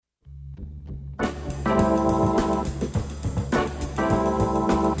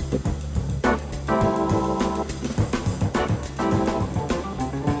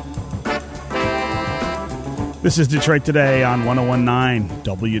This is Detroit Today on 101.9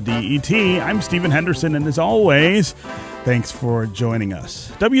 WDET. I'm Stephen Henderson, and as always, thanks for joining us.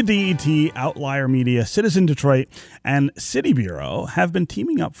 WDET, Outlier Media, Citizen Detroit, and City Bureau have been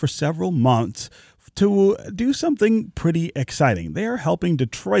teaming up for several months to do something pretty exciting. They are helping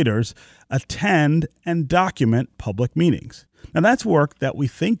Detroiters attend and document public meetings. Now, that's work that we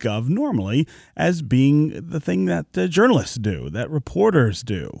think of normally as being the thing that journalists do, that reporters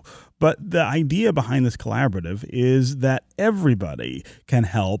do. But the idea behind this collaborative is that everybody can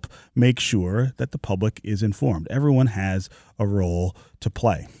help make sure that the public is informed. Everyone has a role to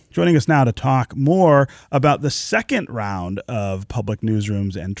play. Joining us now to talk more about the second round of public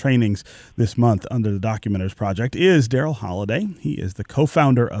newsrooms and trainings this month under the Documenters Project is Daryl Holliday. He is the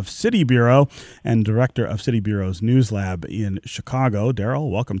co-founder of City Bureau and director of City Bureau's News Lab in Chicago.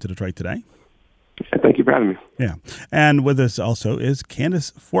 Daryl, welcome to Detroit Today. Thank you for having me. Yeah. And with us also is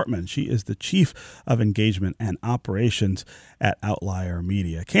Candace Fortman. She is the Chief of Engagement and Operations at Outlier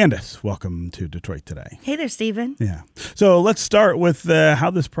Media. Candace, welcome to Detroit Today. Hey there, Stephen. Yeah. So let's start with how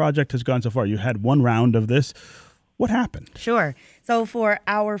this project has gone so far. You had one round of this. What happened? Sure. So for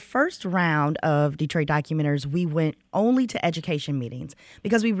our first round of Detroit Documenters, we went only to education meetings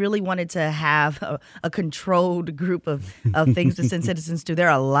because we really wanted to have a controlled group of things to send citizens to. There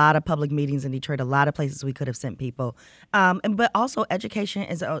are a lot of public meetings in Detroit, a lot of places we could have sent people. But also education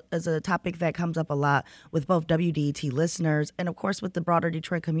is a topic that comes up a lot with both WDET listeners and, of course, with the broader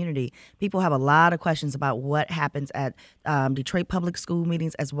Detroit community. People have a lot of questions about what happens at Detroit public school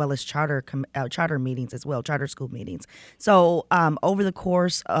meetings as well as charter meetings as well, charter school meetings. So over the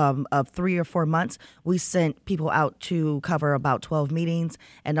course of 3 or 4 months, we sent people out to cover about 12 meetings,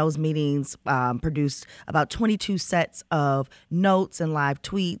 and those meetings produced about 22 sets of notes and live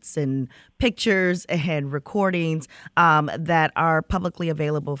tweets and pictures and recordings that are publicly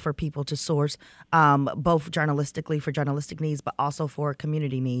available for people to source, both journalistically for journalistic needs, but also for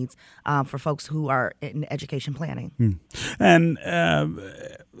community needs for folks who are in education planning. And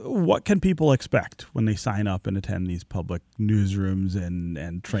what can people expect when they sign up and attend these public newsrooms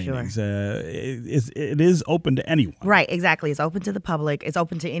and trainings? Sure. It is open to anyone. Right, exactly. It's open to the public. It's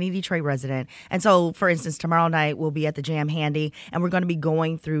open to any Detroit resident. And so, for instance, tomorrow night we'll be at the Jam Handy, and we're going to be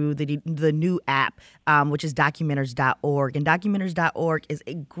going through the new app, which is Documenters.org. And Documenters.org is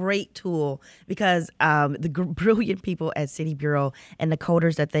a great tool because the brilliant people at City Bureau and the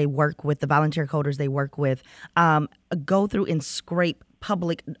coders that they work with, the volunteer coders they work with, go through and scrape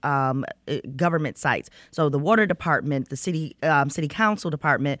public government sites. So the water department, the city council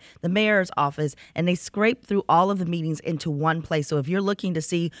department, the mayor's office, and they scrape through all of the meetings into one place. So if you're looking to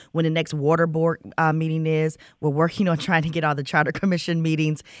see when the next water board meeting is, we're working on trying to get all the charter commission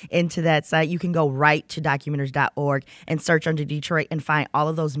meetings into that site. You can go right to Documenters.org and search under Detroit and find all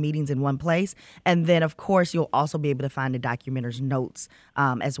of those meetings in one place. And then, of course, you'll also be able to find the Documenters notes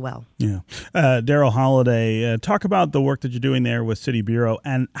as well. Yeah. Daryl Holliday, talk about the work that you're doing there with City Bureau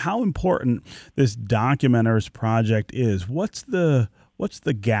and how important this Documenters project is. What's the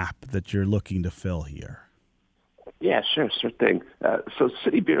gap that you're looking to fill here? Yeah, sure thing. So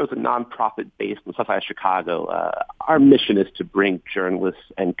City Bureau is a nonprofit based in the south side of Chicago. Our mission is to bring journalists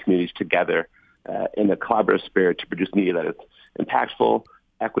and communities together in a collaborative spirit to produce media that is impactful,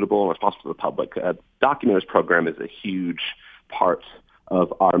 equitable, and responsive to the public. Documenters program is a huge part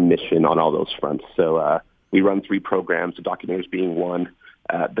of our mission on all those fronts. So we run 3 programs, the Documenters being one.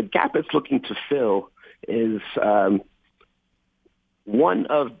 The gap it's looking to fill is one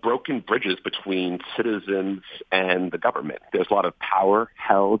of broken bridges between citizens and the government. There's a lot of power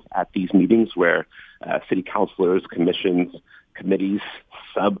held at these meetings where city councilors, commissions, committees,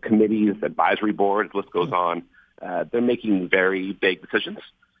 subcommittees, advisory boards, the list goes on. They're making very big decisions.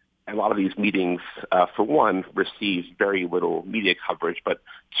 And a lot of these meetings, for one, receive very little media coverage, but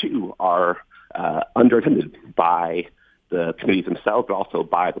 2 are underattended by the committees themselves, but also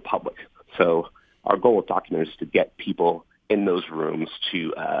by the public. So our goal with Documenters is to get people in those rooms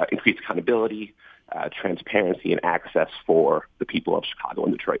to increase accountability, transparency, and access for the people of Chicago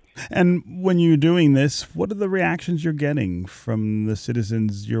and Detroit. And when you're doing this, what are the reactions you're getting from the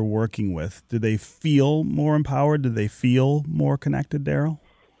citizens you're working with? Do they feel more empowered? Do they feel more connected, Daryl?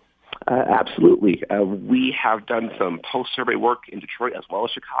 Absolutely. We have done some post-survey work in Detroit as well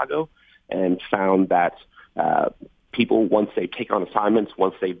as Chicago and found that people, once they take on assignments,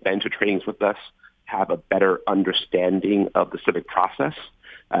 once they've been to trainings with us, have a better understanding of the civic process.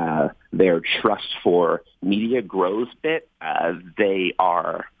 Their trust for media grows a bit. They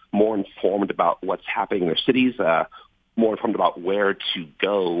are more informed about what's happening in their cities, more informed about where to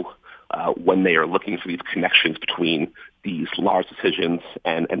go when they are looking for these connections between these large decisions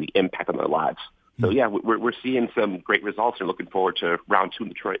and the impact on their lives. So, yeah, we're seeing some great results and looking forward to round 2 in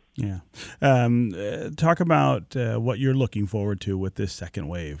Detroit. Yeah. Talk about what you're looking forward to with this second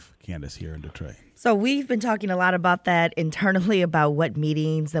wave, Candace, here in Detroit. So we've been talking a lot about that internally, about what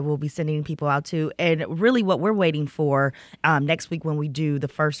meetings that we'll be sending people out to. And really what we're waiting for next week when we do the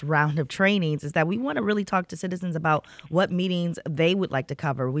first round of trainings is that we want to really talk to citizens about what meetings they would like to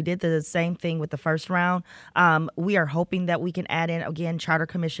cover. We did the same thing with the first round. We are hoping that we can add in, again, charter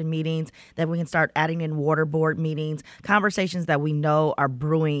commission meetings, that we can start adding in water board meetings, conversations that we know are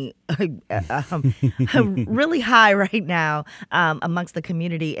brewing really high right now amongst the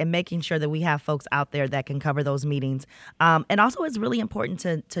community, and making sure that we have folks out there that can cover those meetings. And also it's really important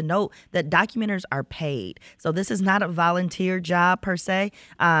to note that documenters are paid. So this is not a volunteer job per se.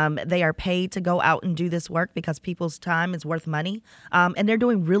 They are paid to go out and do this work because people's time is worth money. And they're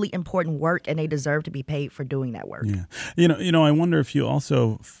doing really important work, and they deserve to be paid for doing that work. Yeah. You know, I wonder if you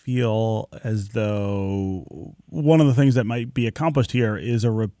also feel as though one of the things that might be accomplished here is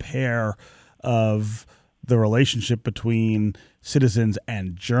a repair of the relationship between citizens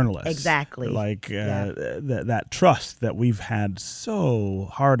and journalists. Exactly. Like that trust that we've had so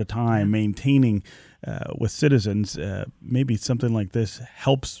hard a time maintaining with citizens. Maybe something like this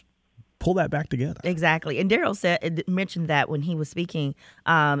helps pull that back together. Exactly. And Daryl mentioned that when he was speaking,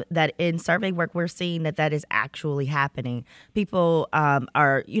 that in survey work, we're seeing that is actually happening. People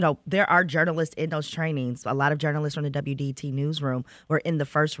there are journalists in those trainings. A lot of journalists from the WDET newsroom were in the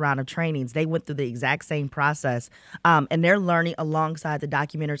first round of trainings. They went through the exact same process, and they're learning alongside the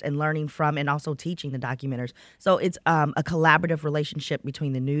documenters and learning from and also teaching the documenters. So it's a collaborative relationship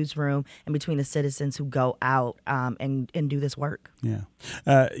between the newsroom and between the citizens who go out and do this work. Yeah.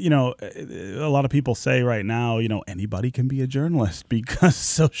 A lot of people say right now, anybody can be a journalist because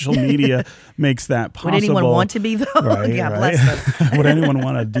social media makes that possible. Would anyone want to be, though? Right, God right. bless them. Would anyone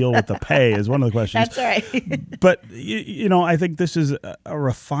want to deal with the pay is one of the questions. That's right. But, I think this is a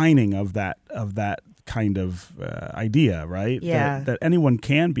refining of that kind of idea, right? Yeah. That anyone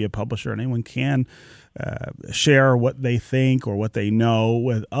can be a publisher, and anyone can share what they think or what they know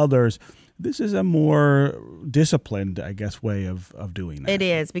with others. This is a more disciplined, I guess, way of doing that. It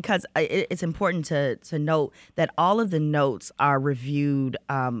is, because it's important to note that all of the notes are reviewed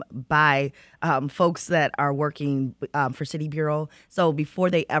by folks that are working for City Bureau. So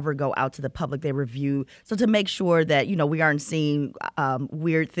before they ever go out to the public, they review. So to make sure that, we aren't seeing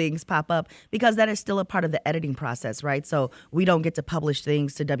weird things pop up, because that is still a part of the editing process, right? So we don't get to publish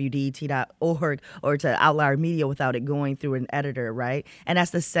things to WDET.org or to Outlier Media without it going through an editor, right? And that's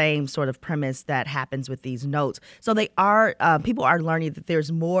the same sort of premise that happens with these notes. So they are people are learning that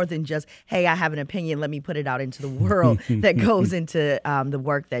there's more than just, hey, I have an opinion, let me put it out into the world, that goes into the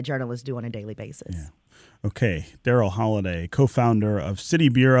work that journalists do on a daily basis. Yeah. Okay, Daryl Holliday, co-founder of City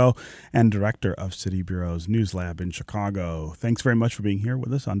Bureau and director of City Bureau's News Lab in Chicago. Thanks very much for being here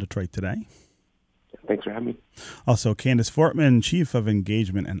with us on Detroit Today. Thanks for having me. Also, Candace Fortman, Chief of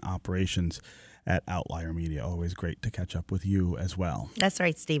Engagement and Operations at Outlier Media. Always great to catch up with you as well. That's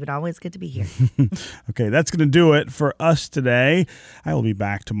right, Stephen. Always good to be here. Okay, that's going to do it for us today. I will be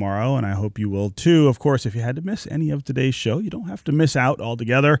back tomorrow, and I hope you will too. Of course, if you had to miss any of today's show, you don't have to miss out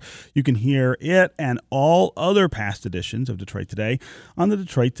altogether. You can hear it and all other past editions of Detroit Today on the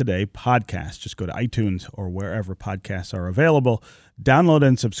Detroit Today podcast. Just go to iTunes or wherever podcasts are available. Download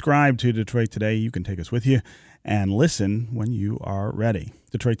and subscribe to Detroit Today. You can take us with you and listen when you are ready.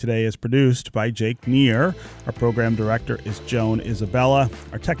 Detroit Today is produced by Jake Neer. Our program director is Joan Isabella.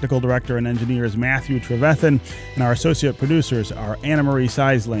 Our technical director and engineer is Matthew Trevethan. And our associate producers are Anna Marie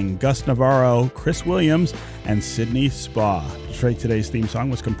Seisling, Gus Navarro, Chris Williams, and Sydney Spa. Detroit Today's theme song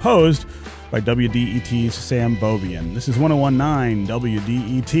was composed by WDET's Sam Bobian. This is 101.9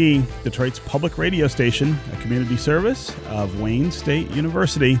 WDET, Detroit's public radio station, a community service of Wayne State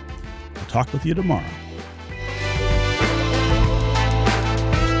University. We'll talk with you tomorrow.